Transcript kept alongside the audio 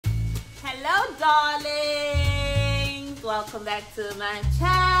Hello darlings, welcome back to my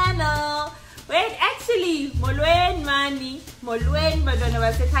channel. Wait, actually, molweni mani, molweni badwana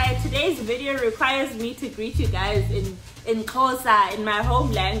basekhaya. Today's video requires me to greet you guys in Xhosa, in my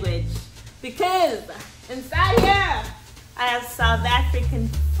home language, because inside here I have South African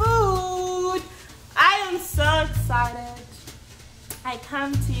food. I am so excited. I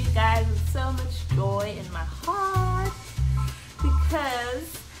come to you guys with so much joy in my heart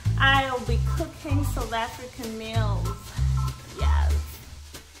because I'll be cooking South African meals. Yes.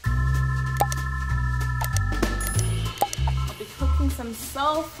 I'll be cooking some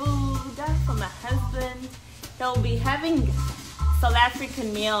soul food for my husband. He'll be having South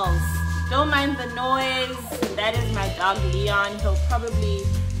African meals. Don't mind the noise. That is my dog Leon. He'll probably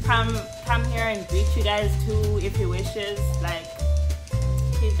come here and greet you guys too if he wishes. Like,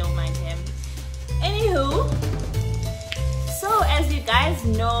 please don't mind him. Anywho, so as you guys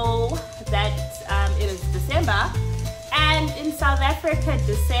know that it is December, and in South Africa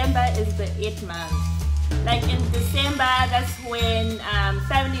December is the 8th month. Like in December, that's when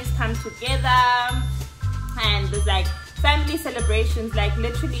families come together and there's like family celebrations. Like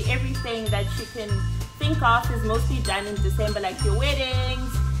literally everything that you can think of is mostly done in December, like your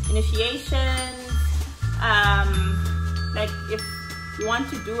weddings, initiations, like if you want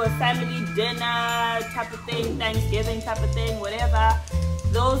to do a family dinner type of thing, Thanksgiving type of thing, whatever,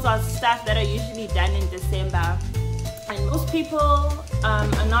 those are stuff that are usually done in December. And most people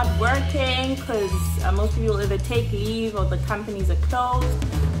are not working because most people either take leave or the companies are closed.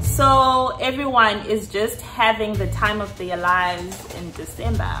 So everyone is just having the time of their lives in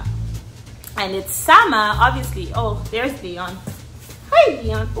December. And it's summer, obviously. Oh, there's Leon. Hi,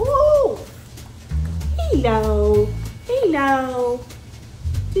 Leon. Ooh. Hello. Hello.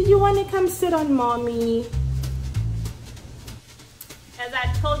 Did you want to come sit on mommy? As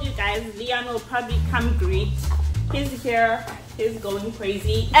I told you guys, Leon will probably come greet. He's here. He's going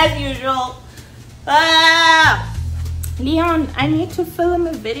crazy as usual. Leon, I need to film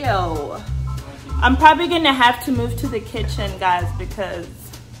a video. I'm probably going to have to move to the kitchen, guys, because...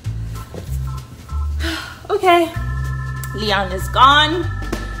 Okay. Leon is gone.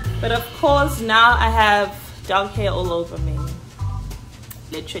 But of course, now I have dog hair all over me.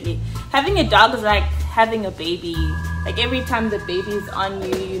 Literally, having a dog is like having a baby. Like every time the baby is on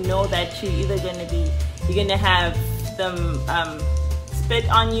you, you know that you're either you're gonna have them spit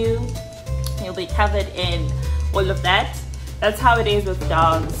on you, you'll be covered in all of that. That's how it is with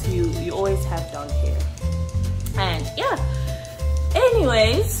dogs. You always have dog hair. And yeah,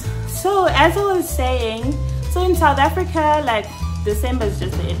 anyways, so as I was saying, so in South Africa, like December is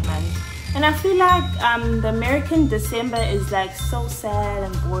just the 8th month. And I feel like the American December is like so sad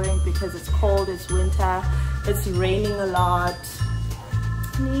and boring because it's cold, it's winter, it's raining a lot.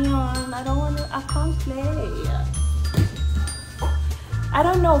 Leon, I can't play. I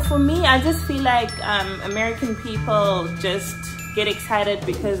don't know, for me, I just feel like American people just get excited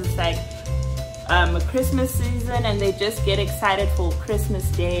because it's like a Christmas season and they just get excited for Christmas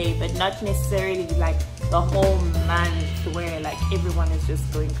Day, but not necessarily like the whole month where like everyone is just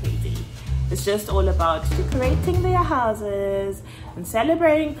going crazy. It's just all about decorating their houses and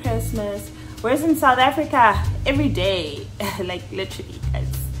celebrating Christmas. Whereas in South Africa, every day, like literally guys,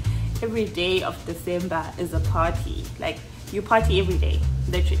 every day of December is a party. Like you party every day,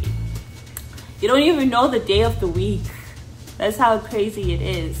 literally. You don't even know the day of the week. That's how crazy it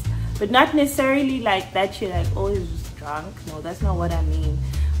is. But not necessarily like that you're like always just drunk. No, that's not what I mean.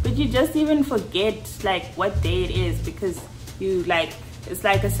 But you just even forget like what day it is because you like, it's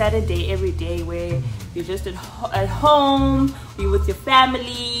like a Saturday every day where you're just at home, you're with your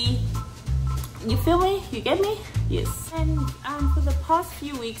family. You feel me? You get me? Yes. And for the past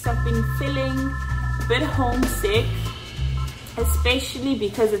few weeks, I've been feeling a bit homesick, especially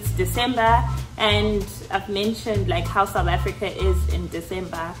because it's December and I've mentioned like how South Africa is in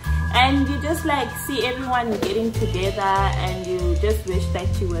December. And you just like see everyone getting together and you just wish that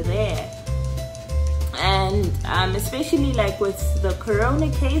you were there. And especially like with the corona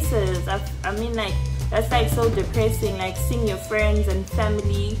cases, I mean like that's like so depressing, like seeing your friends and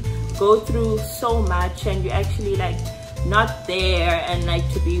family go through so much and you're actually like not there and like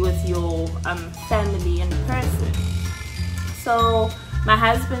to be with your family in person. So my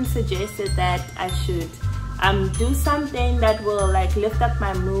husband suggested that I should do something that will like lift up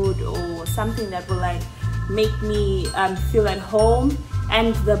my mood or something that will like make me feel at home.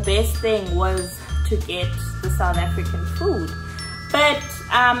 And the best thing was to get the South African food. But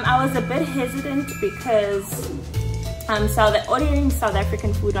I was a bit hesitant because ordering South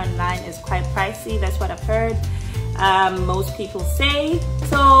African food online is quite pricey. That's what I've heard. Most people say.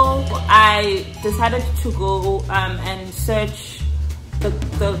 So I I decided to go and search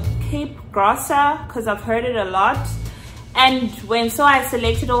the Cape Grosser because I've heard it a lot. And so I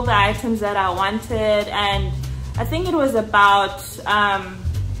selected all the items that I wanted, and I think it was about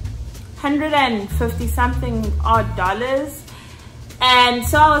 150 something odd dollars. And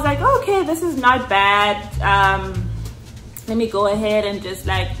so I was like, okay, this is not bad. Let me go ahead and just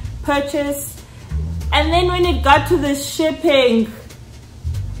like purchase. And then when it got to the shipping,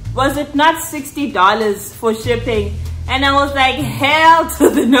 was it not $60 for shipping? And I was like, hell to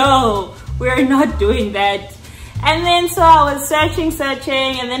the no, we're not doing that. And then so I was searching,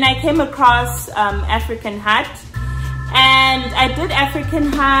 and then I came across African Hut. And I did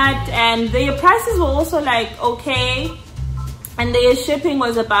African Hut, and their prices were also like okay. And their shipping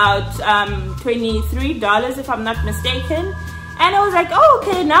was about $23 if I'm not mistaken. And I was like, oh,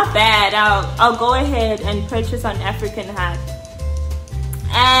 okay, not bad. I'll go ahead and purchase on African Hut.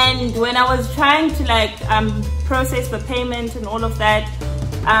 And when I was trying to like process the payment and all of that,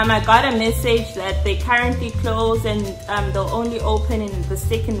 I got a message that they currently closed and they'll only open in the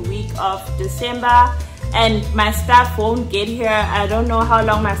second week of December. And my stuff won't get here. I don't know how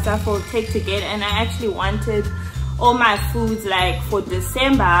long my stuff will take to get. And I actually wanted all my foods like for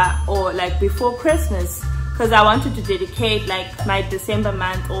December or like before Christmas, because I wanted to dedicate like my December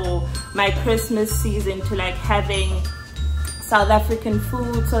month or my Christmas season to like having South African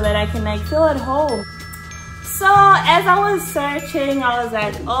food so that I can like feel at home. So as I was searching, I was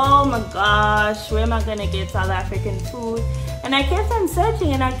like, oh my gosh, where am I gonna get South African food? And I kept on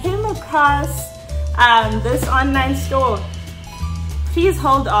searching and I came across this online store. Please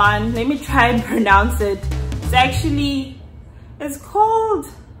hold on, let me try and pronounce it. It's called,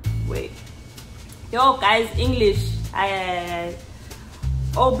 wait, yo guys, English,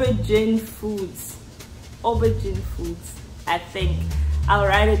 Aubergine Foods, I think. I'll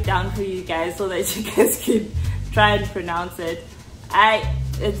write it down for you guys so that you guys can try and pronounce it.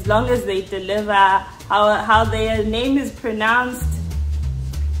 As long as they deliver how their name is pronounced.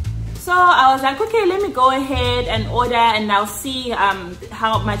 So I was like, okay, let me go ahead and order, and I'll see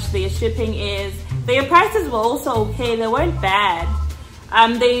how much their shipping is. Their prices were also okay, they weren't bad.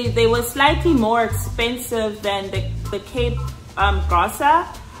 They were slightly more expensive than the Cape Grosser,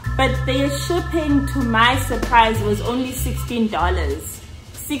 but their shipping, to my surprise, was only $16.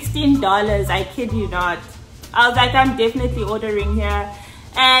 $16, I kid you not. I was like, I'm definitely ordering here.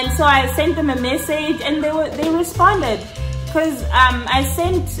 And so I sent them a message and they responded. Because I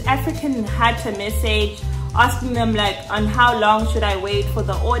sent African Hut a message asking them like on how long should I wait for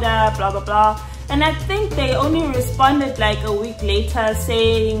the order, blah blah blah. And I think they only responded like a week later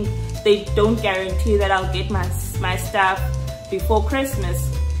saying they don't guarantee that I'll get my stuff before Christmas.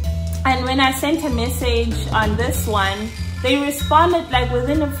 And when I sent a message on this one, they responded like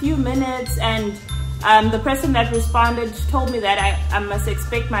within a few minutes, and the person that responded told me that I must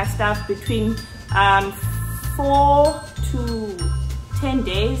expect my stuff between 4 to 10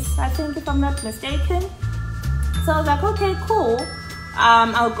 days, I think, if I'm not mistaken. So I was like, okay, cool.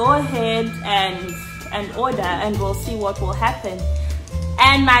 I'll go ahead and order and we'll see what will happen.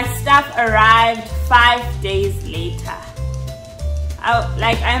 And my stuff arrived 5 days later.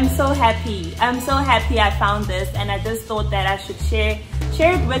 I'm so happy. I'm so happy I found this, and I just thought that I should share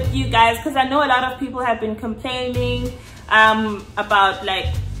it with you guys, because I know a lot of people have been complaining about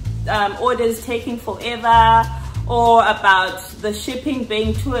like orders taking forever, or about the shipping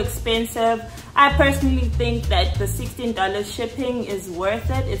being too expensive. I personally think that the $16 shipping is worth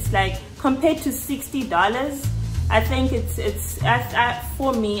it. It's like, compared to $60, I think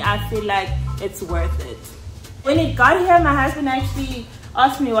for me, I feel like it's worth it. When it got here, my husband actually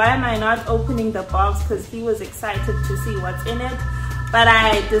asked me why am I not opening the box, because he was excited to see what's in it. But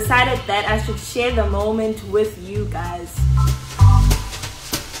I decided that I should share the moment with you guys.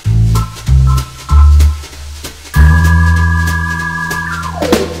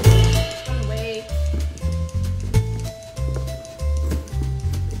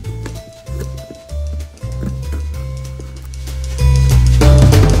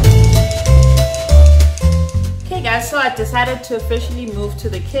 So I decided to officially move to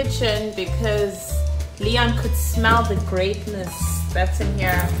the kitchen because Leon could smell the greatness that's in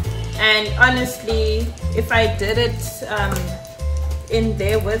here. And honestly, if I did it in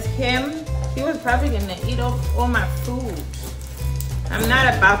there with him, he was probably gonna eat off all my food. I'm not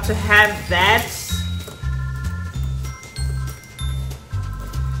about to have that.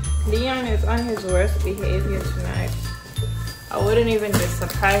 Leon is on his worst behavior tonight. I wouldn't even be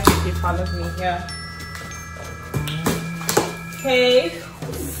surprised if he followed me here. Okay.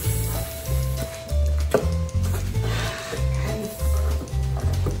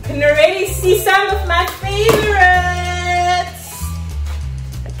 can already see some of my favorites.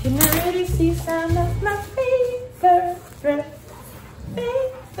 I can already see some of my favorites.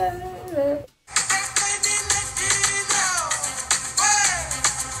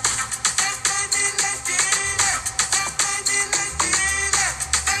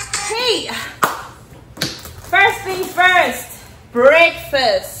 Hey, first thing first,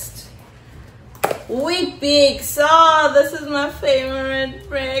 breakfast. Wheat Bix. Oh, this is my favorite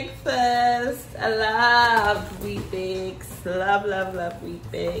breakfast. I love Wheat Bix. Love, love, love Wheat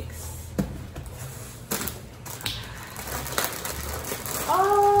Bix.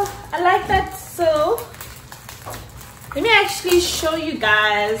 Oh, I like that. So let me actually show you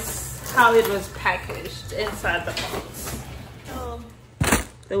guys how it was packaged inside the box. Oh,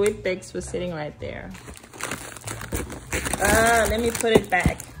 the Wheat Bix was sitting right there. Let me put it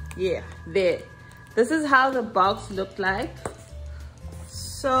back. Yeah, there. This is how the box looked like.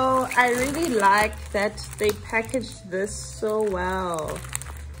 So I really like that they packaged this so well.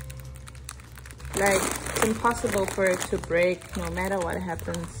 Like, it's impossible for it to break no matter what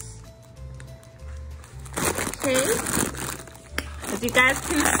happens. Okay, as you guys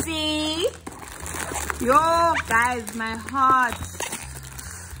can see, yo guys, my heart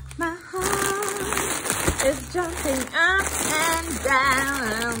is jumping up and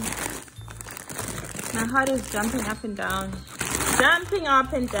down. My heart is jumping up and down. Jumping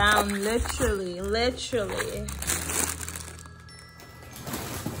up and down, literally.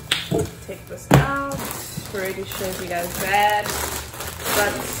 Take this out. Already showed you guys that.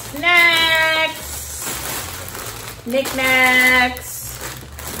 Got snacks, knickknacks,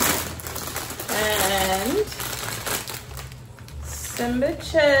 and Simba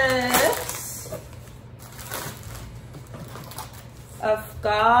chips. I've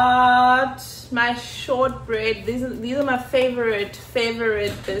got my shortbread. These are my favorite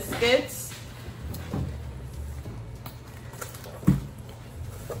biscuits.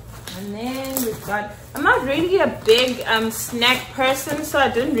 And then we've got, I'm not really a big snack person, so I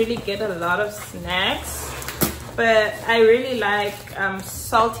didn't really get a lot of snacks, but I really like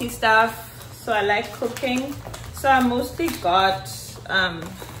salty stuff, so I like cooking. So I mostly got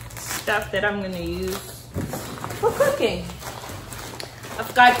stuff that I'm gonna use for cooking.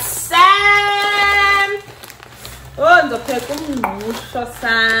 I've got Sam. Oh, ngizopheka umngqusho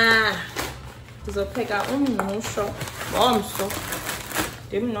sa. Ngizopheka umngqusho. Momso.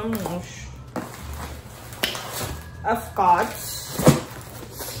 Dim nomngqusho. I've got.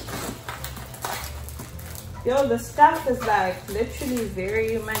 Yo, the stuff is like literally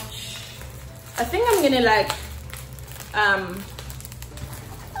very much. I think I'm gonna like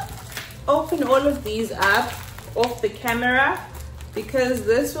open all of these up off the camera, because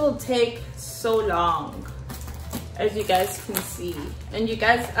this will take so long, as you guys can see. And you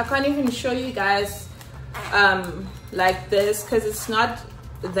guys, I can't even show you guys like this because it's not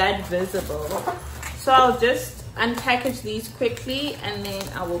that visible. So I'll just unpackage these quickly and then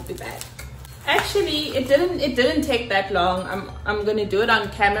I will be back. Actually, it didn't take that long. I'm gonna do it on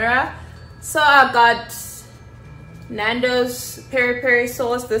camera. So I got Nando's peri peri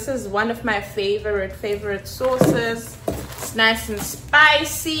sauce. This is one of my favorite sauces. It's nice and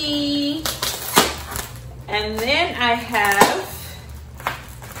spicy. And then I have,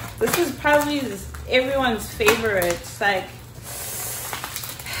 this is probably everyone's favorite. It's like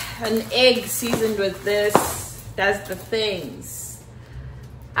an egg seasoned with this. Does the things.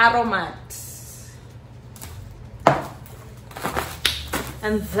 Aromat.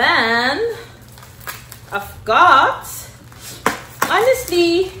 And then I've got,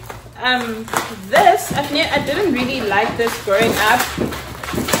 honestly, this, I didn't really like this growing up.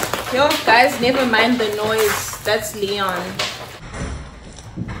 Yo guys, never mind the noise, that's Leon.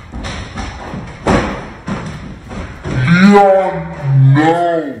 Leon,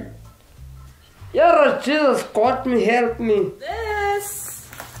 no! Yeah, Jesus, God me, help me. This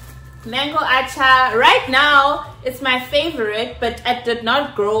mango acha, right now, it's my favorite, but I did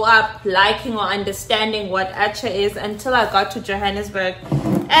not grow up liking or understanding what acha is until I got to Johannesburg.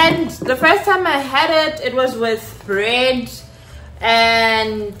 And the first time I had it, it was with bread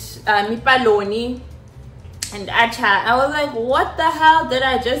and mipaloni and acha. I was like, what the hell did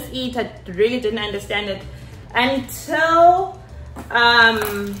I just eat? I really didn't understand it until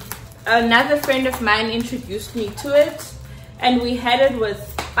another friend of mine introduced me to it, and we had it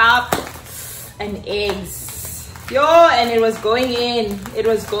with pap and eggs. Yo, and it was going in, it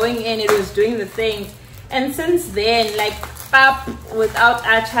was doing the thing. And since then, like, pap without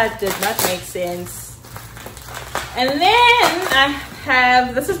acha did not make sense. And then I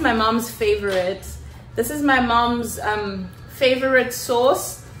have, this is my mom's favorite. This is my mom's favorite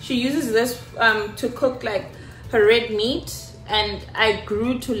sauce. She uses this to cook like her red meat, and I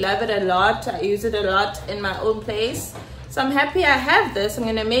grew to love it a lot. I use it a lot in my own place, so I'm happy I have this.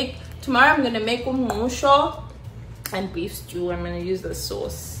 Tomorrow I'm gonna make umusho and beef stew. I'm gonna use the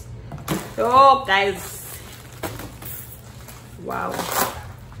sauce. Oh guys, wow.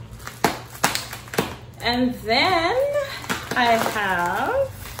 And then I have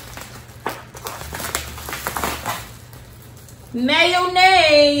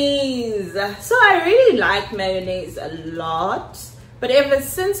mayonnaise. So I really like mayonnaise a lot, but ever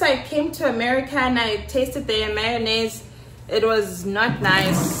since I came to America and I tasted their mayonnaise, it was not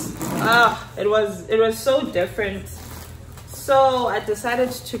nice. It was so different, so I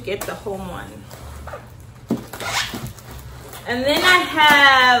decided to get the home one. And then I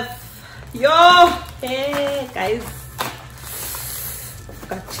have hey guys, I've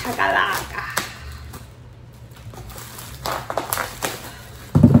got chakalaka.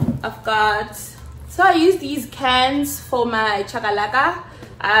 So I use these cans for my chakalaka.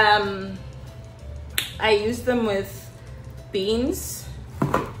 I use them with beans.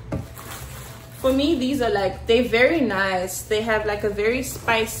 For me, these are like, they're very nice. They have like a very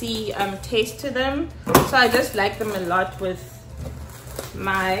spicy taste to them, so I just like them a lot with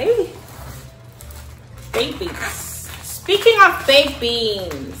my baked beans. Speaking of baked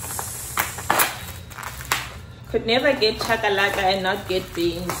beans, could never get chakalaka and not get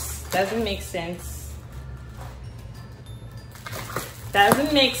beans. Doesn't make sense.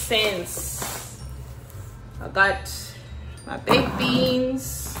 Doesn't make sense. I got my baked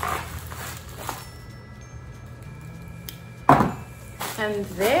beans, and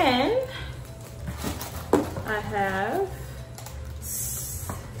then I have,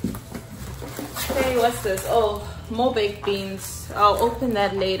 okay, what's this? Oh, more baked beans. I'll open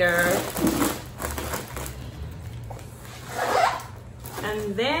that later.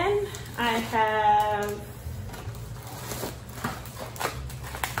 And then I have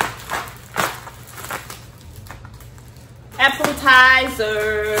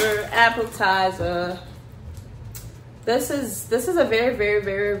appetizer. This is a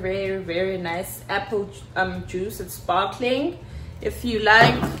very nice apple juice. It's sparkling. If you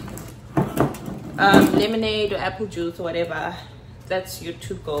like lemonade or apple juice or whatever, that's your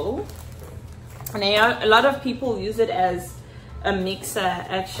to go. And a lot of people use it as a mixer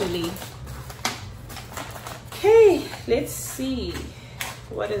actually. Okay, let's see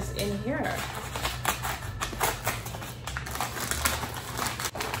what is in here.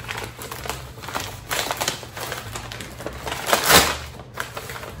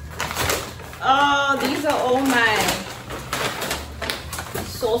 Oh, these are all my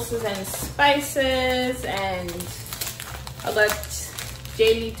sauces and spices, and I got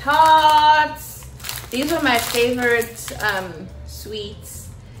jelly tarts. These were my favorite sweets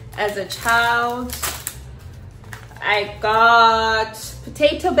as a child. I got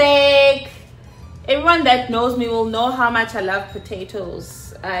potato bake. Everyone that knows me will know how much I love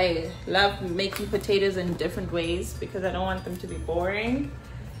potatoes. I love making potatoes in different ways because I don't want them to be boring.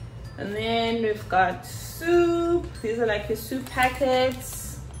 And then we've got soup. These are like your soup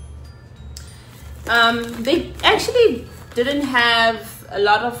packets. They actually didn't have a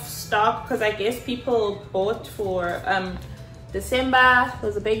lot of stock because I guess people bought for December.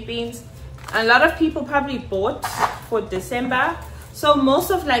 Those are baked beans. A lot of people probably bought for December, so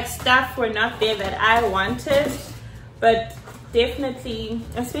most of like stuff were not there that I wanted, but definitely,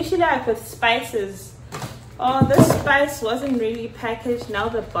 especially like with spices. Oh, this spice wasn't really packaged. Now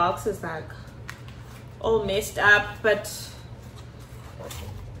the box is like all messed up, but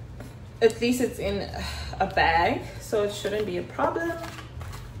at least it's in a bag, so it shouldn't be a problem.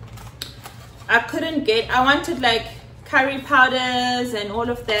 I wanted like curry powders and all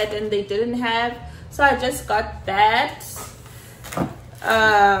of that, and they didn't have, so I just got that.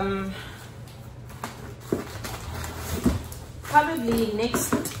 Probably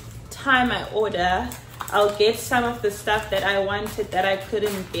next time I order, I'll get some of the stuff that I wanted that I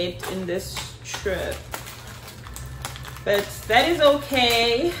couldn't get in this trip, but that is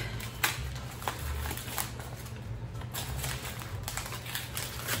okay.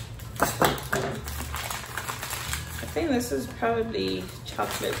 I think this is probably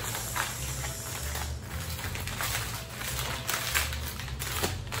chocolates.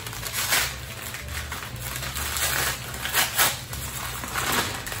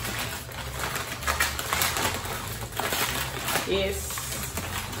 Yes.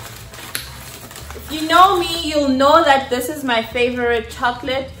 If you know me, you'll know that this is my favorite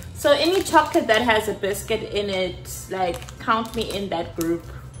chocolate. So any chocolate that has a biscuit in it, like, count me in that group.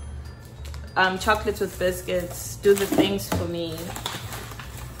 Chocolates with biscuits do the things for me.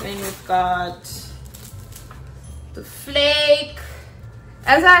 Then we've got the flake.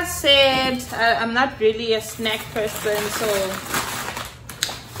 As I said, I'm not really a snack person, so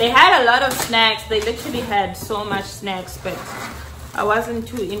they had a lot of snacks. They literally had so much snacks, but I wasn't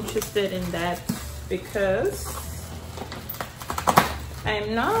too interested in that because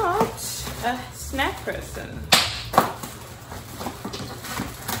I'm not a snack person.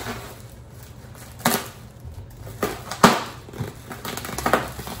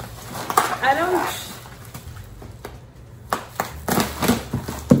 I don't.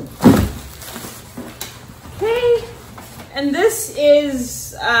 Okay, and this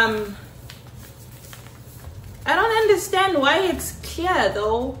is I don't understand why it's clear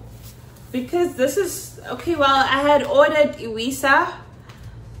though, because this is okay. Well, I had ordered Iwisa,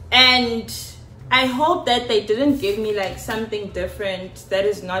 and I hope that they didn't give me like something different that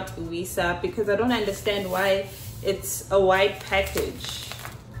is not Iwisa, because I don't understand why it's a white package.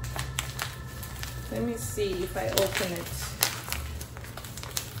 Let me see if I open it.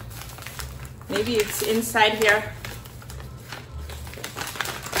 Maybe it's inside here.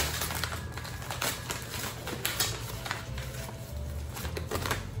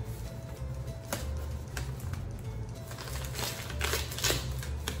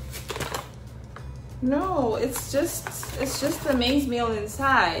 No, it's just the maize meal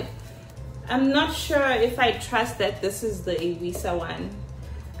inside. I'm not sure if I trust that this is the Iwisa one,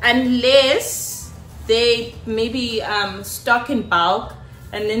 unless they maybe stock in bulk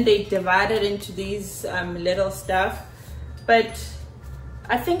and then they divide it into these little stuff. But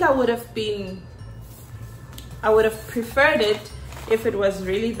I think I would have preferred it if it was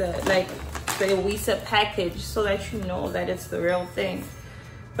really the Iwisa package, so that you know that it's the real thing.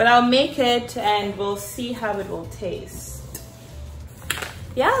 But I'll make it and we'll see how it will taste.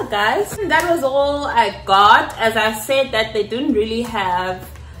 Yeah, guys, that was all I got. As I said, that they didn't really have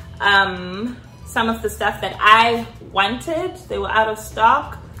some of the stuff that I wanted. They were out of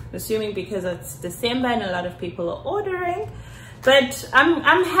stock, assuming because it's December and a lot of people are ordering. But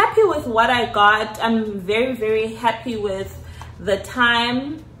I'm happy with what I got. I'm very, very happy with the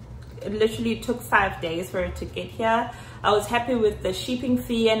time. It literally took 5 days for it to get here. I was happy with the shipping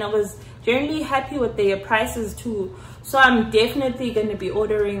fee, and I was generally happy with their prices too. So I'm definitely going to be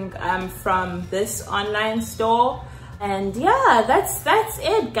ordering from this online store. And yeah, that's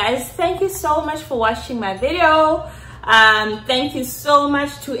it, guys. Thank you so much for watching my video. Thank you so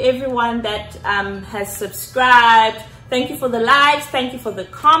much to everyone that has subscribed. Thank you for the likes. Thank you for the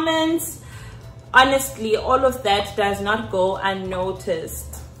comments. Honestly, all of that does not go unnoticed.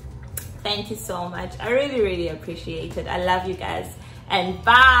 Thank you so much. I really, really appreciate it. I love you guys, and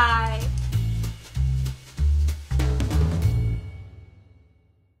bye.